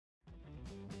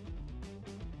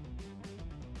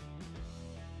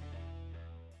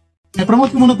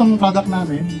I-promote ko muna itong product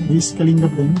namin. Is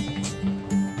kalingap din.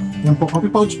 Yan po,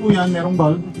 coffee pouch po yan, merong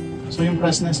bulb. So yung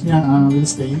freshness niya will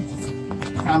stay.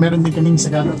 Meron din kaming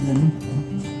sagada blend.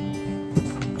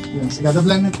 Yan, sagada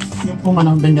blend. Yung pong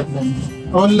bengat blend.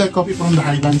 All coffee from the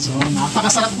Highlands. So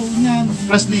napakasarap po niyan.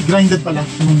 Freshly grinded pala.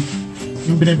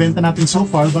 Yung binibenta natin so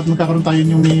far, but magkakaroon tayo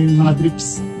yung may mga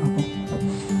drips.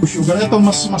 Sugar. Ito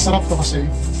mas masarap to kasi.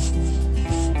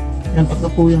 Yan, tatlo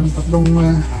po yan. Tatlong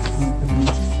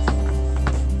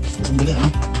sandali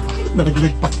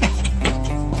naraglag pa.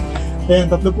 Ayan,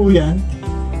 tatlo po yan.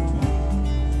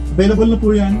 Available na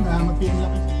po yan.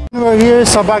 We're here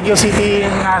sa Baguio City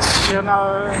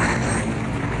National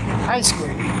High School.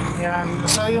 Yan.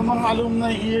 So yung mga alumni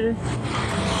here,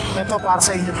 ito para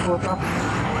sa inyo po ito.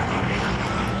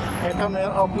 Ito may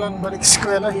Oplan balik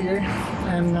eskwela here.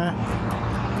 And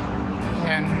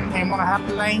yan, may mga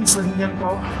hotlines din yan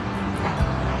po.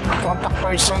 Contact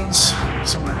persons.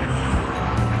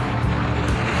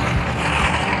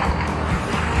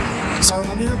 So,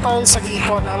 nandito tayo sa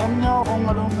Igorot. Alam nyo kung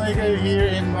alumni kayo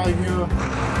here in Baguio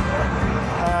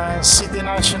City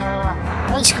National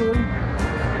High School.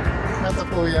 Ito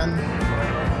po yan.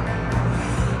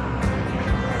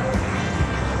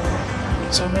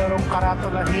 So, merong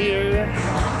karatula here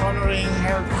honoring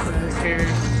health care.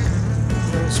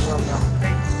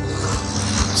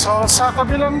 So, sa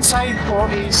kabilang side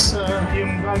po is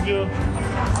yung Baguio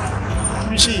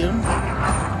Museum.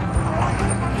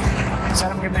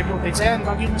 Sana maganda yung footage. Ayan,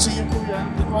 Baguio Museum po yan.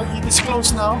 It is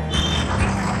closed now.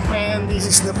 And this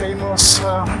is the famous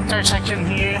intersection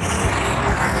here.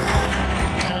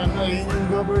 And yung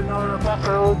Governor Back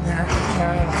Road.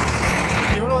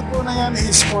 Yung road po na yan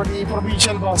is for the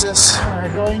provincial buses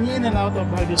going in and out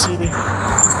of Baguio City.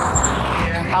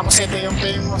 Ayan, tapos ito yung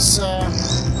famous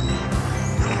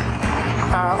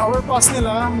overpass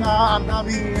nila na ang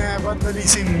daming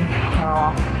vandalism.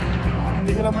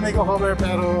 Hindi ko naman i-cover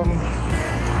pero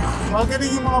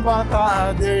magaling yung mga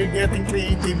bata, they're getting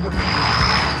creative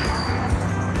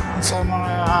sa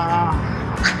mga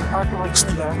artworks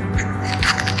nila.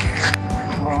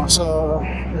 So,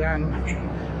 yan.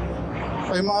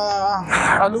 Yung mga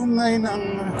alumni ng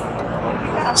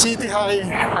City High,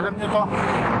 alam niyo to.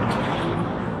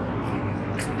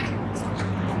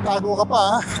 Tago ka pa,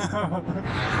 ha?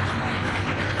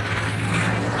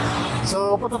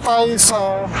 So, punta tayo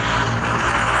sa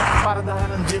paradahan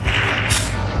ng jeep.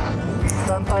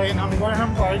 Doon tayo ng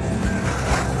Burnham Park.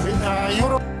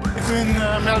 Europe between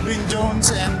Melvin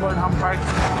Jones and Burnham Park.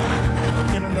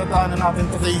 Yun ang dadaanan natin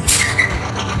today.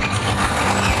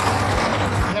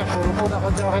 Yeah, puro po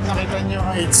naka-jacket, nakita nyo.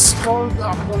 It's cold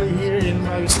actually here in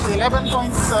Baguio City.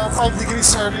 11.5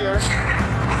 degrees earlier.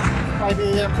 5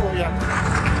 AM po yan.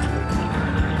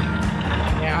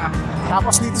 Yeah.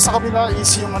 Tapos dito sa kabila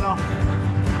is yung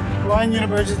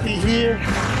University here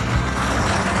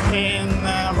in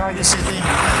Baguio City.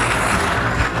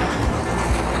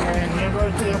 And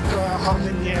University of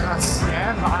MERAS.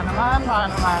 Yan, baka naman.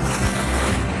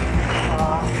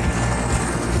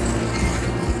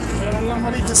 Meron lang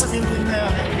mali dyan sa building na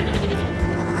yan.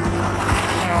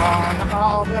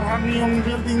 Naka-overhang yung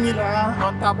building nila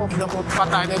on top of the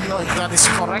footpath. I don't know if that is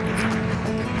correct.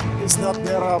 It's not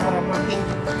their property.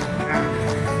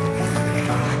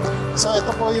 So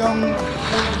ito po yung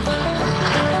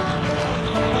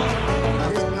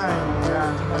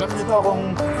alam nito kung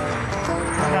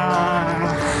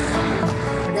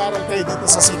nag-aaral kayo dito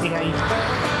sa City High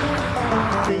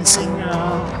facing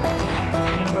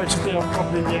University of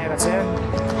pamilya.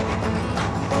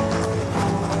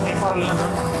 May parol na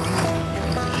doon.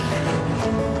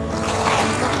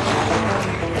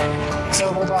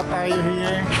 So baba tayo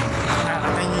here.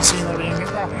 Nakakita niyo yung scenery.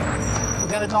 Ganda.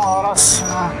 Ganitong oras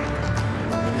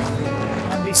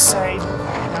on this side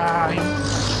yung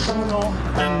puno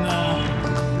and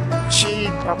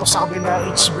shade, tapos sa kabila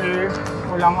it's bare,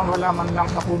 wala man lang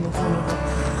kapuno-puno.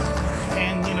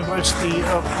 And University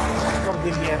of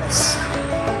Cordilleras.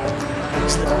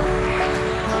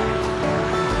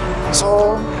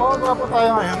 So, pawag po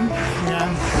tayo ngayon.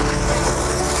 Yan.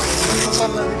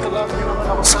 Masal na dito lang din naman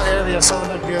ako sa area, so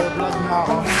nag-vlog na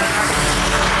ako.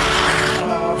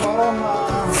 Parang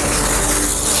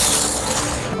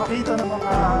makita ng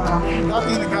mga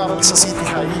dating nag-aaral sa City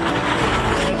High.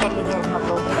 Itong lugar na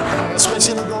to.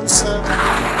 Especially those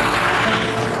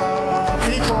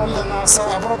people na nasa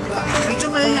abroad na. Medyo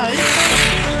maingay.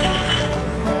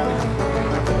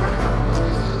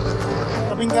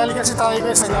 Tabing gali kasi tayo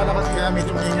guys, naglalakad kaya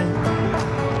medyo maingay.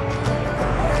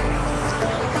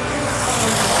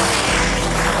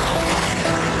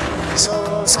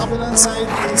 So, sa kabilang side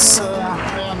is,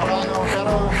 ayan, pero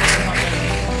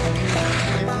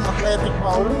athletic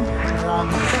bowl. Ayan.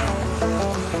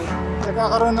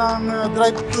 Nagkakaroon ng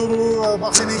drive-thru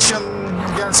vaccination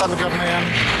dyan sa lugar na yan.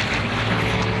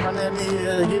 On any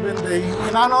given day.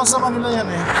 Ina-announce naman nila yan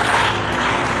eh.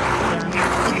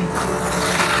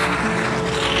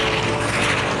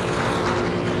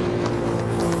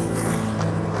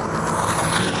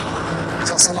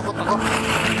 Sasalakot ako.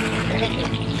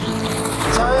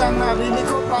 So ayan,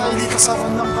 liliko tayo dito sa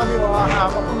bandang kaliwa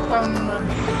papuntang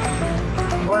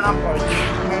Burnham Park,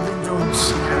 Melvin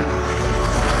Jones.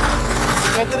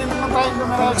 Pwede rin naman tayong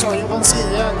dumiretso. You can see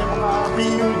yan, yung mga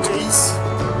PUJs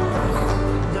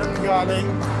dyan galing.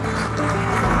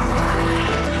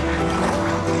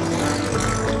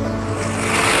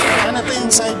 Yan, ito yung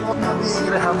sidewalk na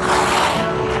being rehab.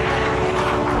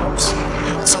 Oops,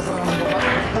 sobrang baba.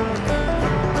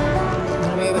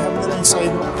 Nare-rehab nila yung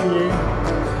sidewalk here.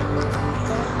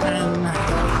 And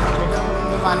hanggang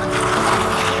lumanan.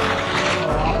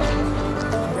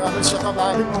 Gano'n siya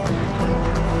kabali mo.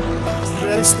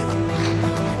 Very steep.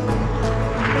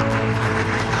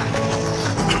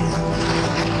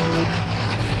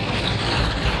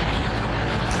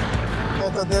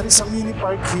 Ito, there is a mini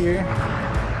park here.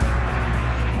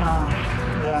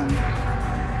 Ayan.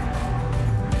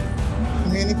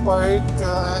 Mini park.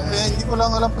 Hindi ko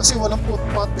lang alam kasi walang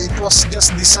footpath. It was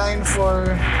just designed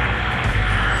for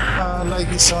like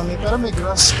this only. Pero may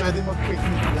grass. Pwede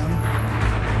mag-picnic lang.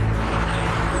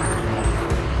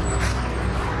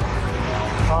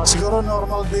 Siguro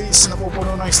normal days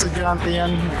napupuno ng estudyante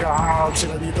yan, nag-hangout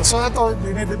sila dito. So ito,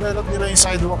 dinidevelop nila yung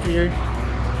sidewalk here.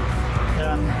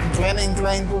 Yan,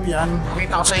 incline po yan.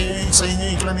 Pakita ko sa inyo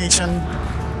yung inclination.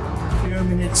 Few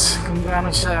minutes kung gaano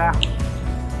siya.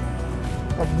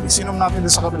 Pag isinom natin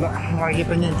doon sa kabila,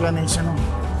 makikita nyo yung inclination. No?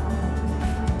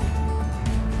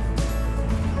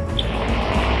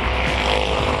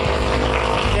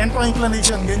 Yan po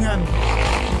inclination, ganyan.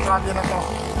 Yung kanya na to.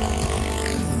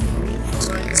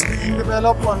 So it's being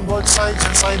developed on both sides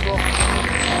and sidewalk.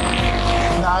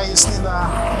 Naayos nila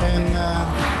and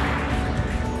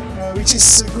which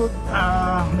is good.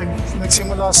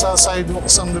 Nagsimula sa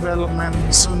sidewalks ang development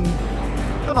soon.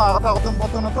 Ito, nakakatakot ang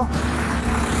bato na to.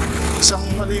 Isang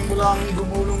mali mo lang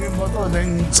gumulong yung bato,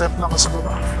 then set lang ka sa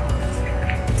baba.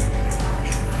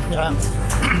 Yan.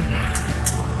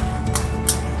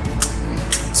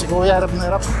 Si Kuya harap na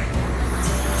harap.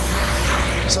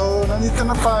 So, nandito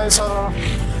na tayo sa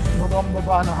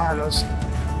babang-baba na halos.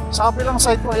 Sa kapilang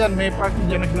side po, ayan, may park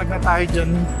dyan. Nag-vlog na tayo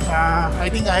dyan. I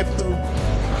think I have to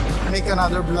make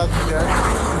another vlog there.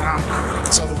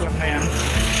 Sa lugar na yan.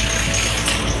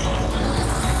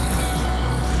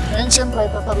 And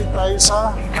syempre, tatawid tayo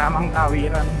sa tamang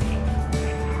tawiran.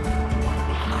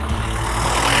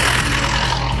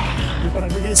 Hindi pa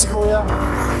nagbigay si Kuya.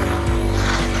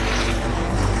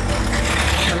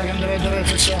 Talagang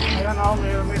dire-diretso siya. Ayan ako,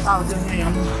 may tao dyan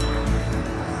ngayon.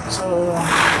 So,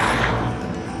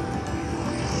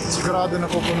 sigurado na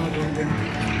pupuno doon din.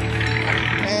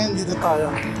 And dito tayo.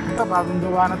 Ito, bagong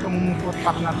gawa na itong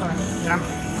footpath na ito. Yan.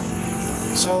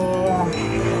 So,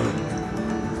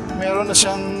 meron na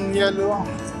siyang yellow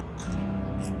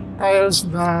tiles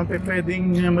na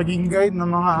pwedeng maging guide ng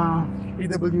mga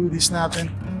PWDs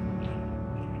natin.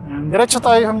 Yan. Diretso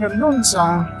tayo hanggang doon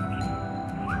sa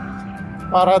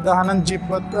paradahan ng jeep,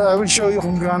 but I will show you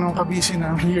kung gaano kabisi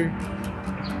na here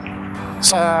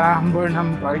sa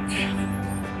Burnham Park.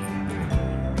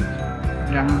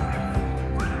 Yan.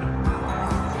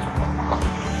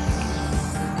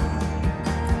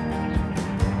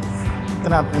 Ito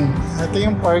natin. Ito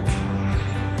yung park.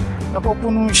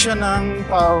 Napupuno siya ng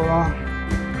tao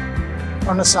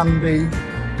on a Sunday.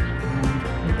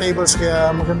 May tables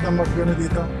kaya magandang mag-gano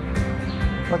dito.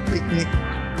 Mag-picnic.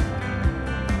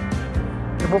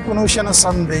 Napupuno siya ng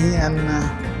Sunday and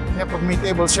pag may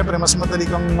table, syempre mas madali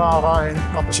kang makakain.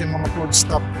 Tapos yung mga food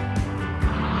stop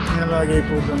nilalagay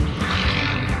po doon.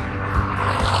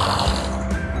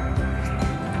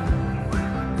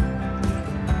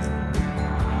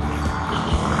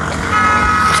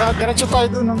 So, diretso tayo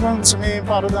doon hanggang sa may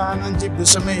paradahan ng jeep doon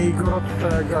sa may Igorot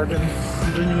garden.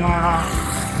 Doon yung mga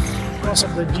cross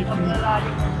of the Jeepney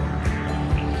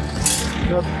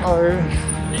that are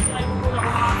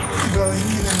going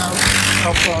in and out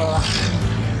of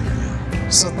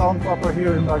sa town proper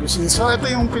here in Baguio City. So ito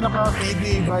yung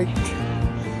pinaka-KD bike.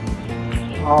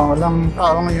 Walang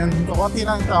tao ngayon. Konti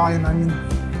lang yung tao ngayon namin.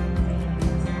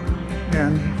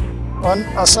 Yan. On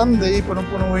a Sunday,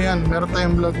 punong-puno yan. Meron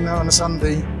tayong vlog na on a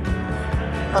Sunday.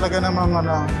 Talaga namang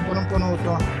punong-puno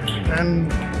ito.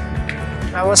 And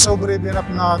I was so brave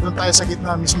enough na doon tayo sa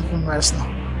gitna mismo pumayas na.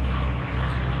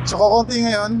 So kukunti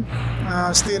ngayon.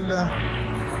 Still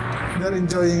They're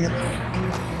enjoying it.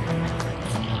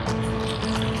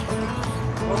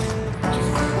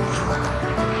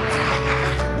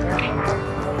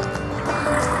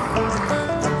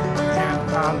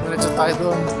 Diretso tayo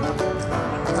doon.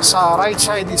 Sa right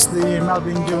side is the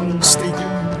Melvin Jones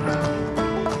Stadium.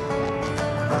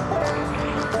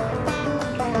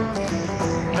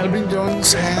 Melvin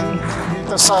Jones, and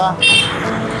dito sa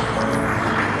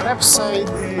left side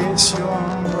is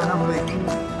yung Burnham Lake.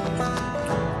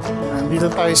 Dito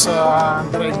tayo sa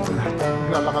drive,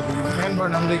 naglalakad din. Ayan,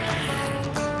 Burnham Lake.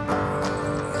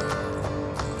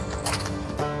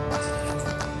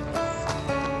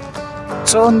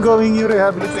 So ongoing yung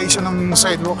rehabilitation ng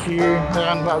sidewalk here.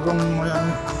 Ayan,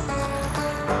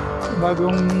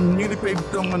 bagong newly paved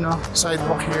tong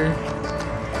sidewalk here.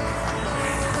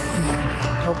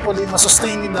 Hopefully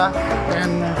masustain nila,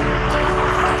 and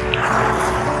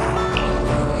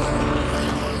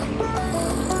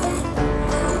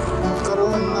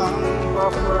magkaroon ng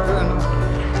proper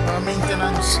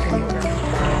maintenance.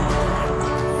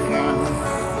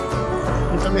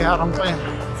 Dito may harang pa yan.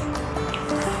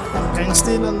 And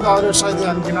still on the other side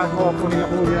yan, ginagawa po nila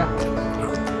kuya.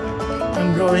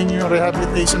 Ongoing yung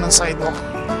rehabilitation ng sidewalk.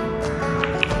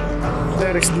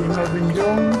 There is the Melvin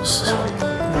Jones.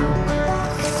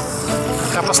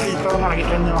 Tapos dito,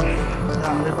 makikita nyo,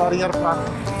 may barrier pa.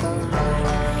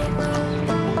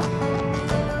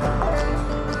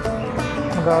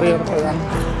 May barrier pa yan.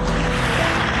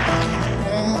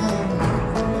 And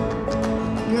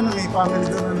yun, may family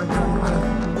doon na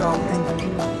nag-camping.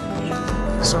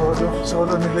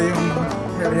 Solo nila yung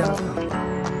area.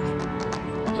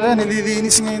 So yan,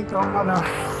 nililinis ngayon itong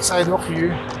sidewalk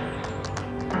here.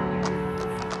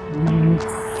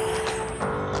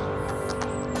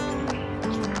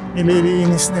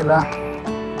 Nililinis nila.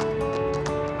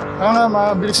 Kaya nga,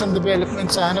 mabilis ang development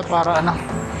sana para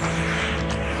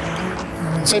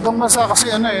sa ibang bansa kasi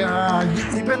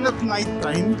even at night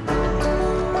time,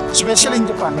 especially in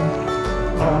Japan,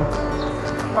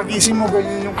 pag-ising mo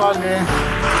ganyan yung kalye,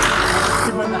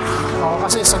 iba na.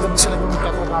 Kasi sa gabi sila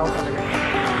magtatrabaho talaga.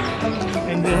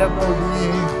 And they have all the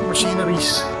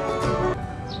machineries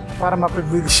para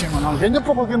mapabilis yung ganyan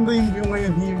po kaganda yung view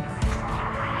ngayon here.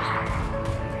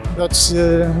 That's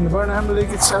the Burnham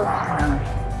Lake itself.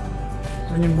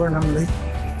 Yan yung Burnham Lake.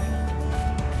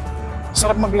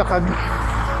 Sarap maglakad.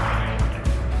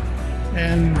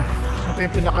 And ito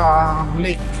yung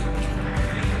pinaka-lake.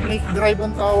 Lake Drive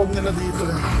ang tawag nila dito.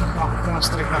 Mga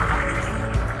street na.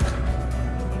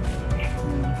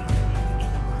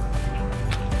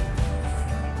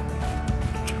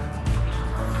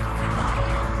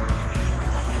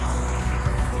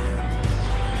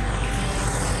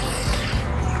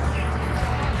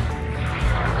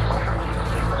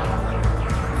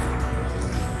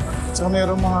 So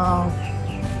mayroong mga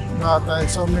bata.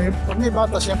 So pag may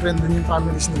bata, syempre nandun yung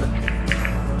families nila.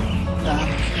 Yan.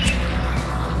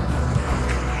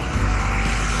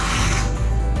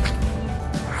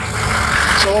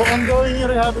 So ongoing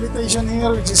rehabilitation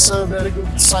here, which is a very good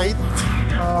site.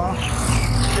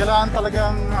 Kailangan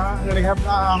talagang rehab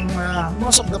na ang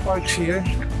most of the parks here.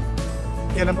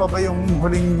 Kailan pa ba yung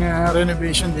huling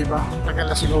renovation, di ba? Tagal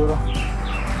na siguro.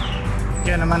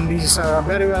 Kaya naman, this is a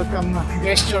very welcome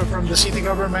gesture from the city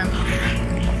government,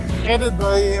 headed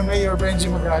by Mayor Benji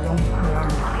Magalong.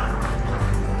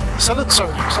 Salute, sir.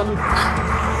 Salute.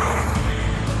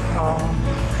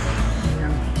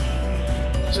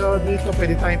 So dito,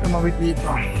 pwede tayong tumawid dito.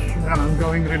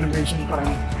 Ongoing renovation pa rin.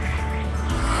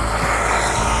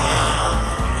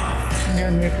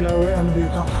 Ngayon, may flower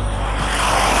dito.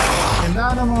 And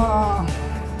na mga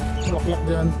bulaklak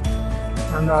dyan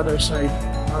on the other side.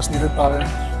 Tapos dito tayo.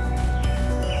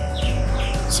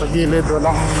 Sa gilid,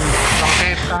 walang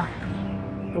bangketa.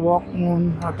 Walk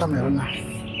moon. Ata meron na.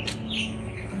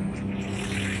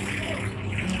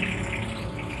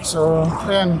 So,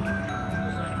 ayan.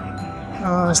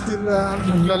 Still,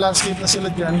 nagla-landscape na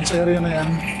sila dyan sa area na yan.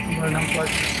 Burnham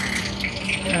Park.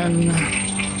 And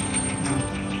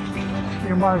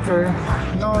yung marker.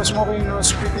 No smoking, no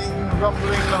spitting,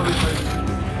 rumbling, no return.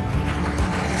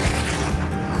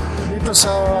 Dito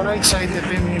sa right side, ito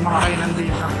yung may mga kainan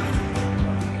dito.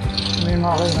 May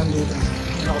mga kainan dito.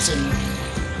 Ano kasi nyo.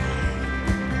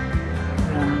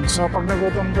 So pag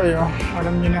nagutom kayo,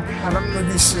 alam nyo na. Alam na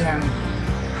this yan.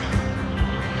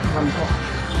 Alam ko.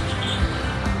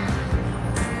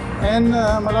 And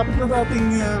malapit na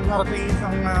dating marating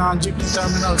ang jeepney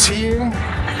terminals here.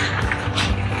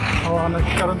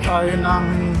 Nagkaroon tayo ng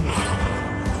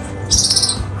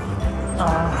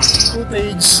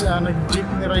footage.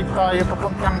 Nag-jeepney ride tayo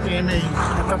papuntang TAMBAY.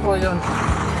 Ito po yun.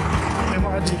 May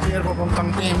mga jeep here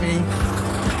papuntang TAMBAY.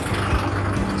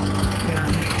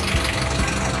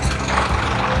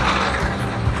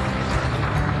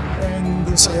 namin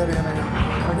dun sa area na yun.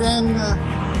 Again,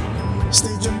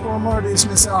 stay tuned for more. This is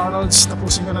Mr. Arnoldz.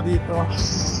 Tapusin ko na dito.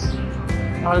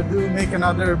 I'll make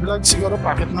another vlog. Siguro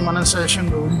pakit naman ang session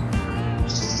doon.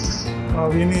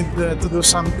 We need to do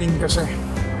something kasi.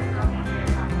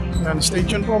 Then stay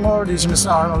tuned for more. This is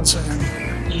Mr. Arnoldz.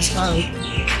 Peace out.